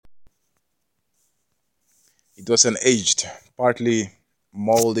It was an aged, partly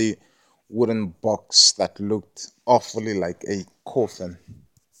moldy wooden box that looked awfully like a coffin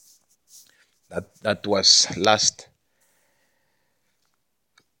that was last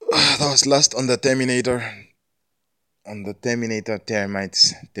that was last on the Terminator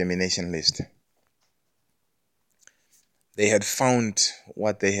termites termination list. They had found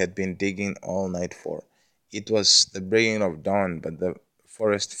what they had been digging all night for. It was the breaking of dawn, but the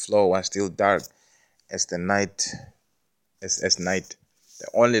forest floor was still dark as the night as night. The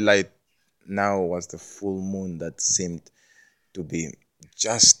only light now was the full moon that seemed to be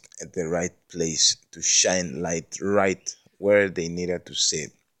just at the right place to shine light right where they needed to see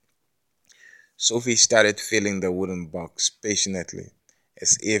it. Sophie started filling the wooden box patiently,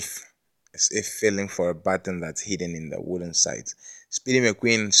 as if feeling for a button that's hidden in the wooden sides. Speedy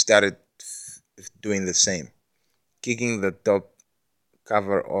McQueen started doing the same, kicking the top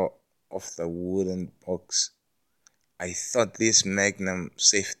cover of the wooden box. I thought these Magnum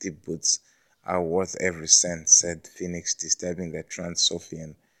safety boots are worth every cent, said Phoenix, disturbing the trance Sophie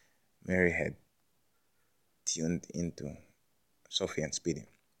and Mary had tuned into. Sophie and Speedy.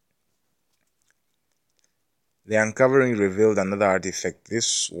 The uncovering revealed another artifact.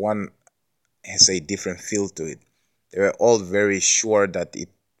 This one has a different feel to it. They were all very sure that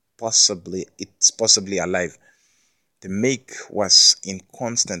it's possibly alive. The make was in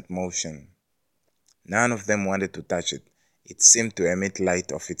constant motion. None of them wanted to touch it. It seemed to emit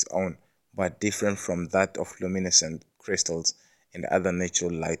light of its own, but different from that of luminescent crystals and other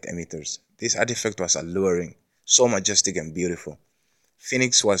natural light emitters. This artifact was alluring, so majestic and beautiful.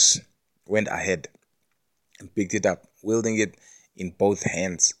 Phoenix was went ahead and picked it up, wielding it in both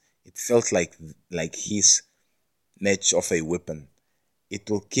hands. It felt like his match of a weapon.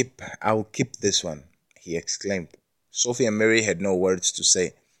 I'll keep this one, he exclaimed. Sophie and Mary had no words to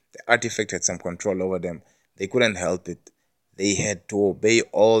say. The artifact had some control over them. They couldn't help it. They had to obey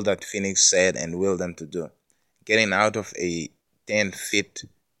all that Phoenix said and willed them to do. Getting out of a 10 feet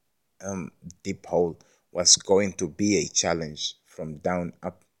deep hole was going to be a challenge from down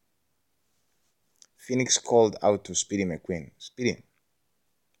up. Phoenix called out to Speedy McQueen. Speedy,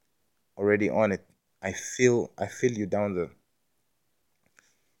 already on it. I feel you down there.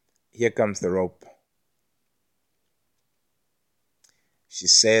 Here comes the rope, she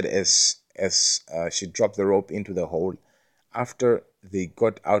said as she dropped the rope into the hole. After they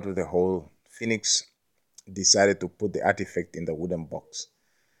got out of the hole, Phoenix decided to put the artifact in the wooden box.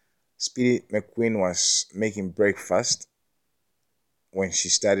 Speedy McQueen was making breakfast when she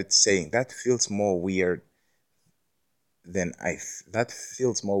started saying, that feels more weird than I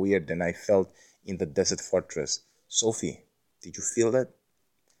felt in the desert fortress. Sophie, did you feel that?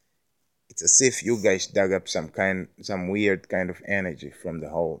 It's as if you guys dug up some weird kind of energy from the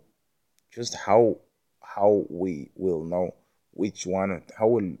hole. Just how we will know which one how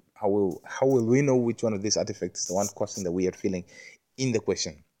will we know which one of these artifacts is the one causing the weird feeling in the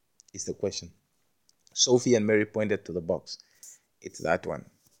question is the question. Sophie and Mary pointed to the box. It's that one.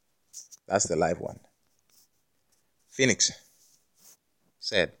 That's the live one. Phoenix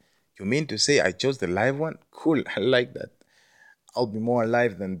said, you mean to say I chose the live one? Cool, I like that. I'll be more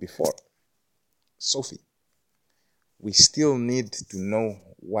alive than before. Sophie, we still need to know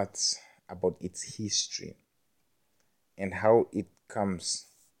what's about its history and how it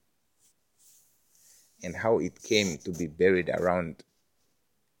came to be buried around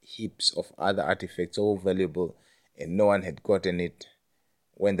heaps of other artifacts all valuable and no one had gotten it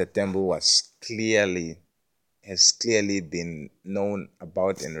when the temple was clearly been known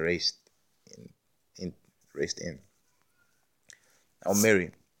about and in raised in. Now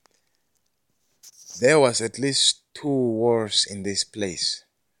Mary, there was at least two wars in this place.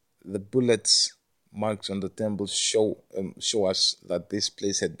 The bullets marks on the temple show us that this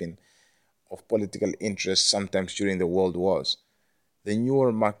place had been of political interest sometimes during the world wars. The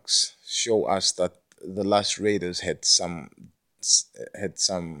newer marks show us that the last raiders had some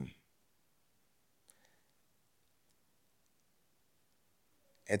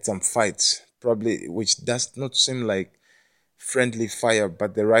fights, probably, which does not seem like friendly fire,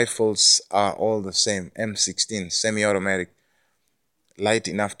 but the rifles are all the same. M16 semi-automatic, light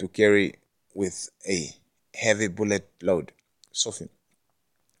enough to carry with a heavy bullet load. Sophie,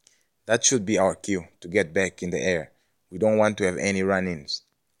 that should be our cue to get back in the air. We don't want to have any run-ins.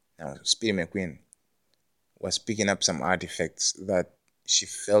 Now, Speedy McQueen was picking up some artifacts that she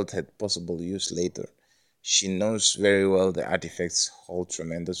felt had possible use later. She knows very well the artifacts hold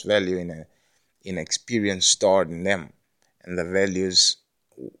tremendous value in experience stored in them and the values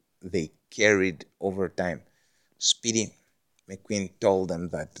they carried over time. Speedy McQueen told them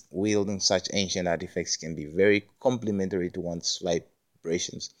that wielding such ancient artifacts can be very complementary to one's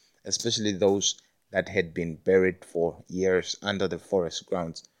vibrations, especially those that had been buried for years under the forest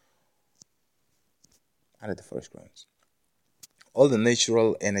grounds. Under the forest grounds. All the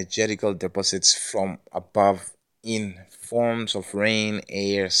natural energetical deposits from above in forms of rain,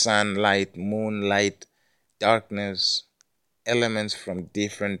 air, sunlight, moonlight, darkness, elements from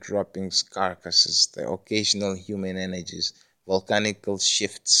different droppings, carcasses, the occasional human energies, volcanical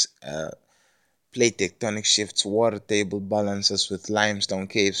shifts, plate tectonic shifts, water table balances with limestone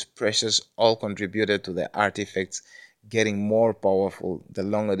caves, pressures, all contributed to the artifacts getting more powerful the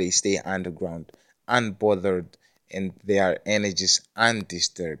longer they stay underground, unbothered, and their energies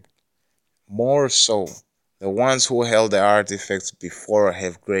undisturbed. More so, the ones who held the artifacts before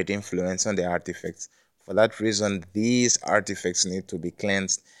have great influence on the artifacts. For that reason, these artifacts need to be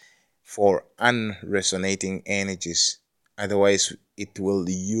cleansed for unresonating energies. Otherwise, it will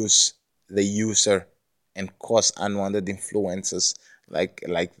use the user and cause unwanted influences like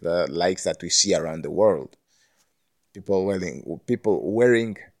the likes that we see around the world. People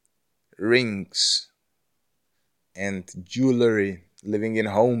wearing rings and jewelry, living in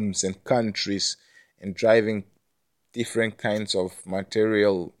homes and countries, and driving different kinds of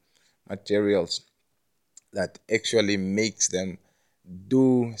materials that actually makes them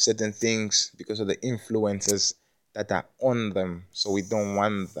do certain things because of the influences that are on them. So we don't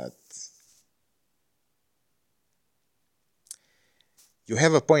want that. You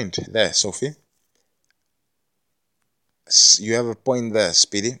have a point there, Sophie. You have a point there,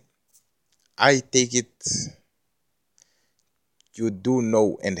 Speedy. I take it you do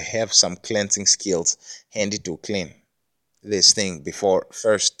know and have some cleansing skills handy to clean this thing before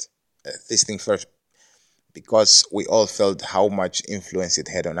first. This thing first, because we all felt how much influence it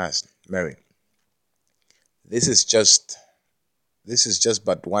had on us, Mary. This is just this is just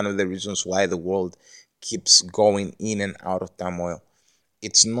but one of the reasons why the world keeps going in and out of turmoil.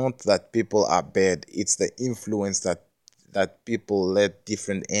 It's not that people are bad, it's the influence that people let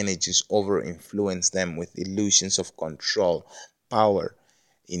different energies over influence them with illusions of control, power,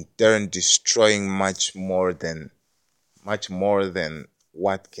 in turn destroying much more than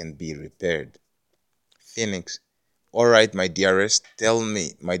what can be repaired. Phoenix, all right, my dearests,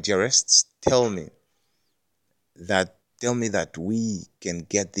 that tell me that we can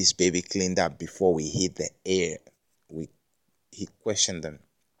get this baby cleaned up before we hit the air. We He questioned them.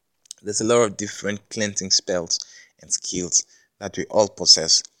 There's a lot of different cleansing spells and skills that we all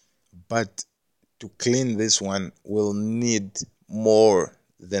possess, but to clean this one we'll need more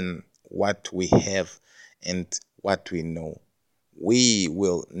than what we have and what we know. We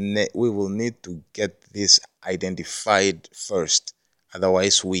will need to get this identified first.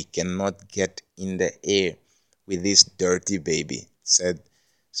 Otherwise, we cannot get in the air with this dirty baby, said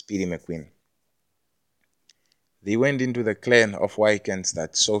Speedy McQueen. They went into the clan of Wycans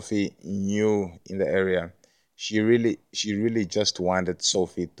that Sophie knew in the area. She really just wanted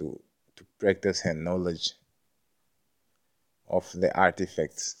Sophie to practice her knowledge of the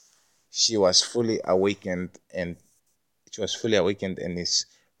artifacts. She was fully awakened and she was fully awakened and is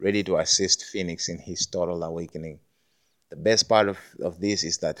ready to assist Phoenix in his total awakening. The best part of this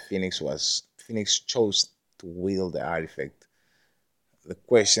is that Phoenix chose to wield the artifact. The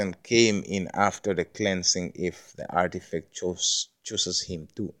question came in after the cleansing if the artifact chooses him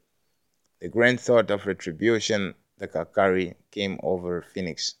too. The grand thought of retribution, the Kakari, came over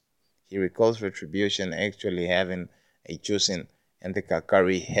Phoenix. He recalls retribution actually having a choosing and the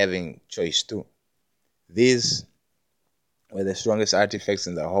Kakari having choice too. These were the strongest artifacts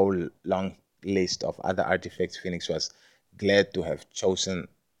in the whole long list of other artifacts. Phoenix glad to have chosen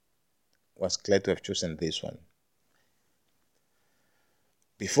was glad to have chosen this one.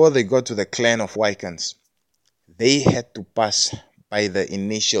 Before they got to the clan of Wycans, they had to pass by the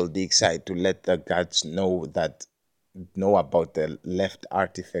initial dig site to let the guards know about the left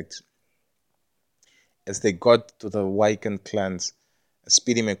artifacts. As they got to the Wycan clans,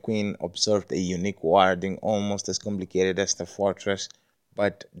 Speedy McQueen observed a unique warding almost as complicated as the fortress,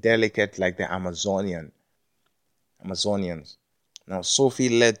 but delicate like the Amazonians. Now Sophie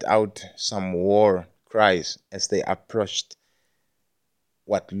let out some war cries as they approached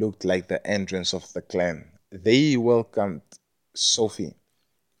what looked like the entrance of the clan. They welcomed Sophie,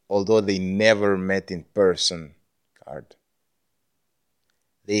 although they never met in person. Card.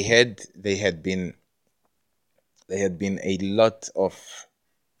 They had been a lot of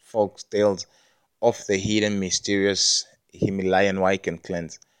folk tales of the hidden, mysterious Himalayan Wycan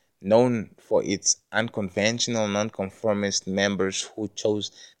clans. known for its unconventional, nonconformist members who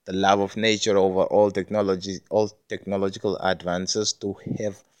chose the love of nature over all technological advances to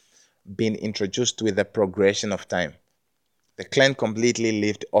have been introduced with the progression of time. The clan completely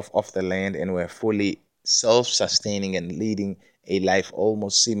lived off the land and were fully self sustaining and leading a life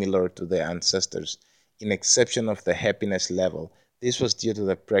almost similar to their ancestors, in exception of the happiness level. This was due to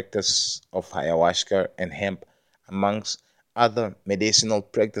the practice of ayahuasca and hemp, amongst other medicinal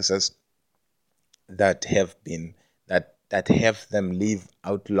practices that have been that have them live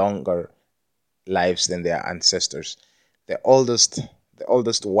out longer lives than their ancestors. The oldest the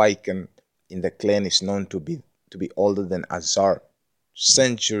oldest Wiccan in the clan is known to be older than Azar,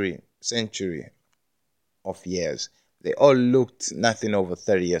 century of years. They all looked nothing over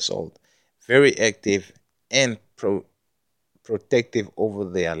 30 years old, very active and protective over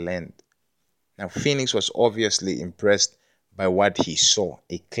their land. Now Phoenix was obviously impressed by what he saw,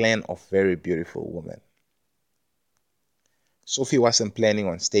 a clan of very beautiful women. Sophie wasn't planning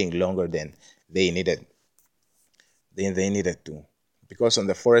on staying longer they needed than they needed to, because on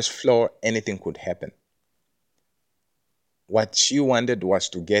the forest floor anything could happen. What she wanted was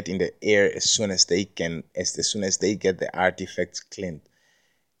to get in the air as soon as they get the artifacts cleaned.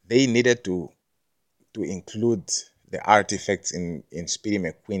 They needed to include the artifacts in Speedy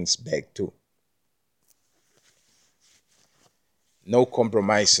McQueen's bag too. No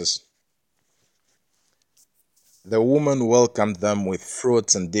compromises. The woman welcomed them with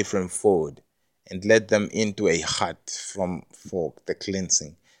fruits and different food, and led them into a hut for the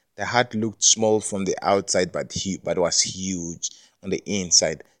cleansing. The hut looked small from the outside, but was huge on the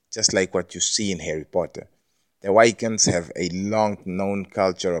inside, just like what you see in Harry Potter. The Wiccans have a long known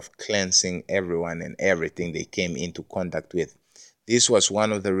culture of cleansing everyone and everything they came into contact with. This was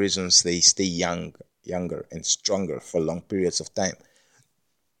one of the reasons they stay younger and stronger for long periods of time.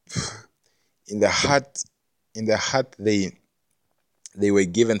 In the hut, they were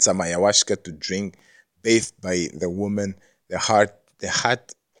given some ayahuasca to drink, bathed by the woman. The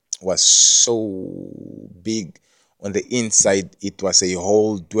hut was so big. On the inside, it was a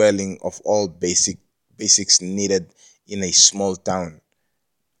whole dwelling of all basics needed in a small town,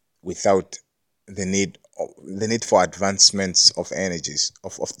 without the need for advancements of energies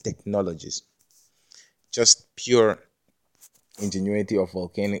of technologies. Just pure ingenuity of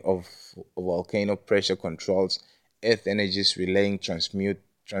volcano pressure controls, earth energies relaying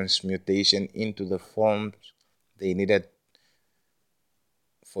transmutation into the forms they needed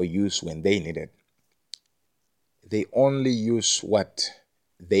for use when they needed. They only use what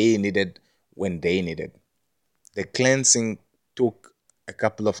they needed when they needed. The cleansing took a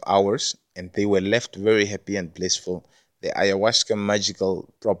couple of hours and they were left very happy and blissful. The ayahuasca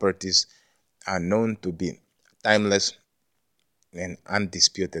magical properties are known to be timeless and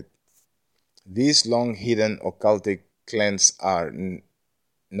undisputed. These long hidden occultic clans are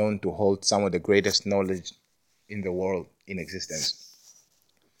known to hold some of the greatest knowledge in the world in existence,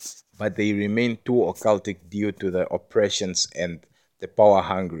 but they remain too occultic due to the oppressions and the power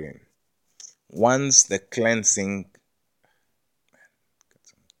hungry. Once the cleansing, got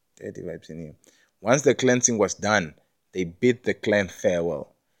some dirty vibes in here. Once the cleansing was done, they bid the clan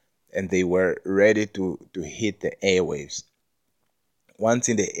farewell, and they were ready to hit the airwaves. Once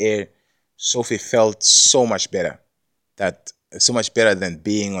in the air, Sophie felt so much better than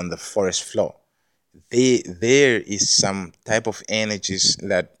being on the forest floor. There is some type of energies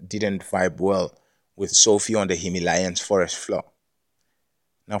that didn't vibe well with Sophie on the Himalayan forest floor.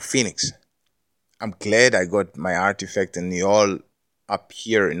 Now, Phoenix, I'm glad I got my artifact and you all up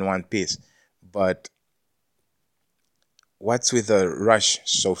here in one piece. But what's with the rush,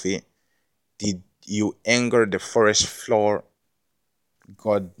 Sophie? Did you anger the forest floor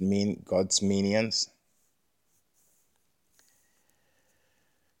God's minions?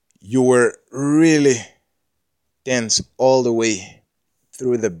 You were really tense all the way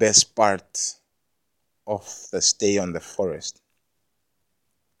through the best part of the stay on the forest.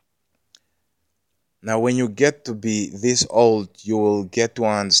 Now, when you get to be this old, you will get to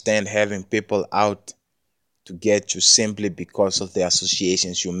understand having people out to get you simply because of the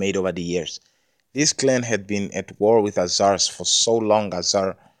associations you made over the years. This clan had been at war with Azars for so long.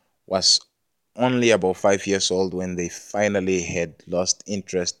 Azar was only about 5 years old when they finally had lost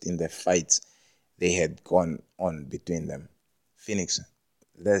interest in the fights they had gone on between them. Phoenix,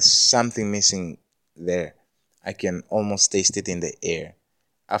 there's something missing there. I can almost taste it in the air.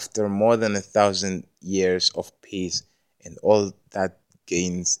 After more than 1,000 years of peace and all that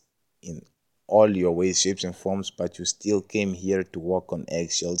gains in all your ways, shapes, and forms, but you still came here to walk on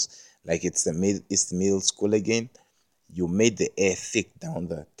eggshells like it's the middle school again. You made the air thick down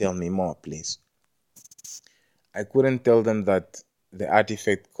there. Tell me more, please. I couldn't tell them that the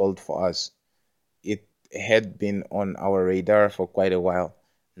artifact called for us. It had been on our radar for quite a while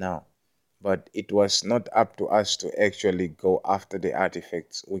now, but it was not up to us to actually go after the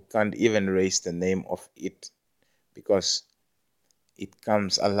artifacts. We can't even raise the name of it because it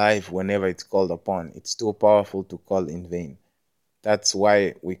comes alive whenever it's called upon. It's too powerful to call in vain. That's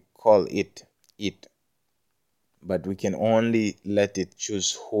why we call it, but we can only let it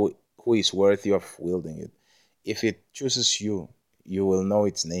choose who is worthy of wielding it. If it chooses you, you will know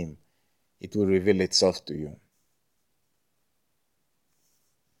its name. It will reveal itself to you.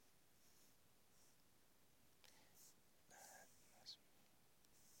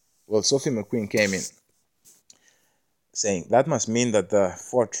 Well, Sophie McQueen came in saying that must mean that the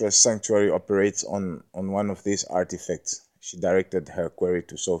fortress sanctuary operates on one of these artifacts. She directed her query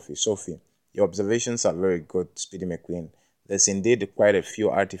to Sophie. Sophie, your observations are very good, Speedy McQueen. There's indeed quite a few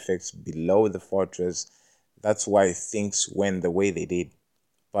artifacts below the fortress. That's why things went the way they did.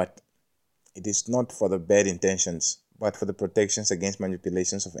 But it is not for the bad intentions, but for the protections against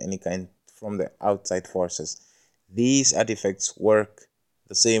manipulations of any kind from the outside forces. These artifacts work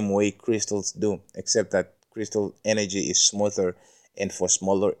the same way crystals do, except that crystal energy is smoother and for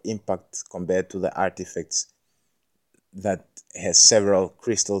smaller impact compared to the artifacts that has several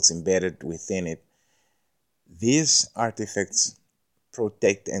crystals embedded within it. These artifacts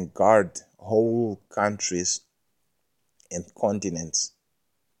protect and guard whole countries and continents.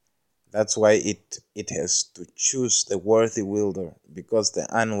 That's why it has to choose the worthy wielder, because the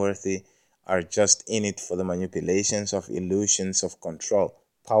unworthy are just in it for the manipulations of illusions of control,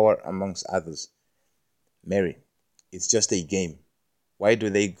 power amongst others. Mary, it's just a game. Why do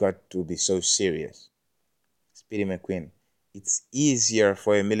they got to be so serious? Speedy McQueen, it's easier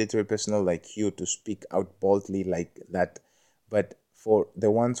for a military personnel like you to speak out boldly like that, but for the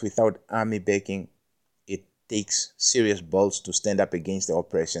ones without army backing, it takes serious balls to stand up against the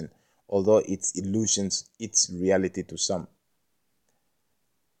oppression, although it's illusions, it's reality to some.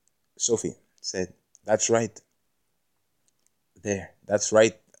 Sophie said, that's right. That's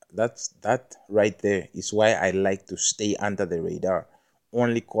right. That right there is why I like to stay under the radar.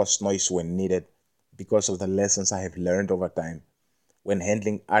 Only cause noise when needed because of the lessons I have learned over time. When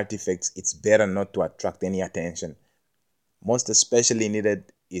handling artifacts, it's better not to attract any attention. Most especially needed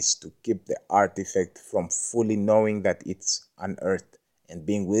is to keep the artifact from fully knowing that it's unearthed and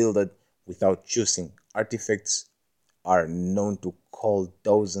being wielded without choosing. Artifacts are known to call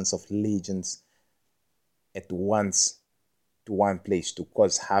dozens of legions at once to one place to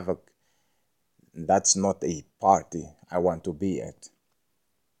cause havoc. That's not a party I want to be at.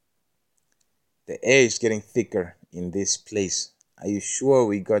 The air is getting thicker in this place. Are you sure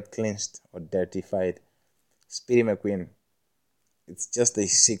we got cleansed or dirtified? Speedy McQueen, it's just a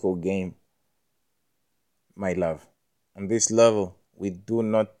sickle game, my love. On this level, we do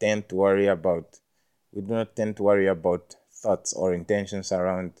not tend to worry about thoughts or intentions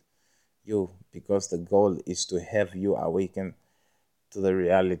around you because the goal is to have you awaken to the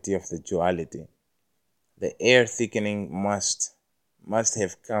reality of the duality. The air thickening must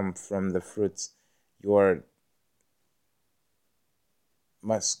have come from the fruits you are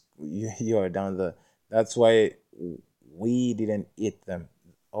you are down there. That's why we didn't eat them.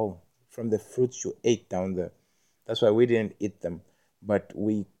 Oh, from the fruits you ate down there. That's why we didn't eat them, but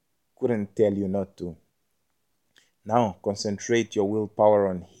we couldn't tell you not to. Now concentrate your willpower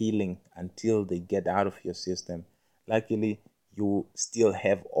on healing until they get out of your system. Luckily, you still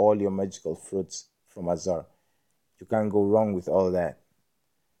have all your magical fruits from Azar. You can't go wrong with all that.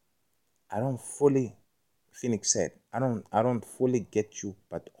 I don't fully, Phoenix said, I don't fully get you,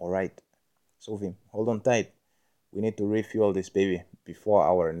 but alright. Sophie, hold on tight. We need to refuel this baby before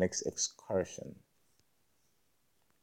our next excursion.